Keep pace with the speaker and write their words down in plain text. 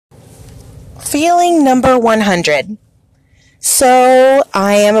Feeling number 100. So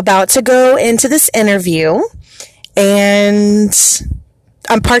I am about to go into this interview and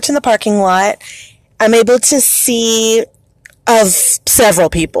I'm parked in the parking lot. I'm able to see of several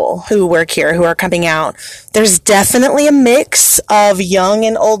people who work here who are coming out. There's definitely a mix of young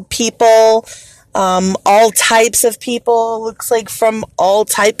and old people, all types of people, looks like from all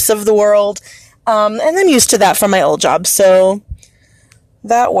types of the world. And I'm used to that from my old job, so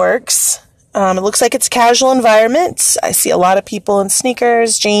that works. It looks like it's a casual environment. I see a lot of people in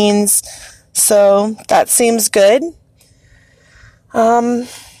sneakers, jeans, so that seems good. I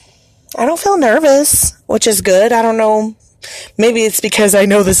don't feel nervous, which is good. I don't know. Maybe it's because I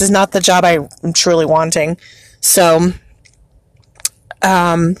know this is not the job I'm truly wanting. So,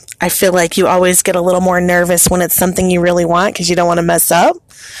 I feel like you always get a little more nervous when it's something you really want because you don't want to mess up.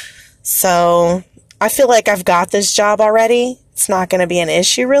 So, I feel like I've got this job already. It's not going to be an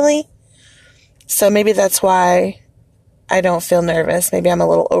issue, really. So maybe that's why I don't feel nervous. Maybe I'm a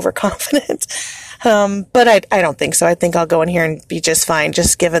little overconfident. But I don't think so. I think I'll go in here and be just fine,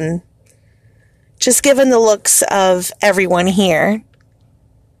 just given the looks of everyone here.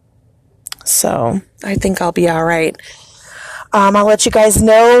 So I think I'll be all right. I'll let you guys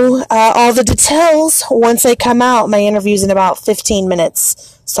know all the details once they come out. My interview's in about 15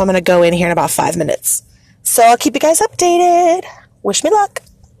 minutes. So I'm going to go in here in about 5 minutes. So I'll keep you guys updated. Wish me luck.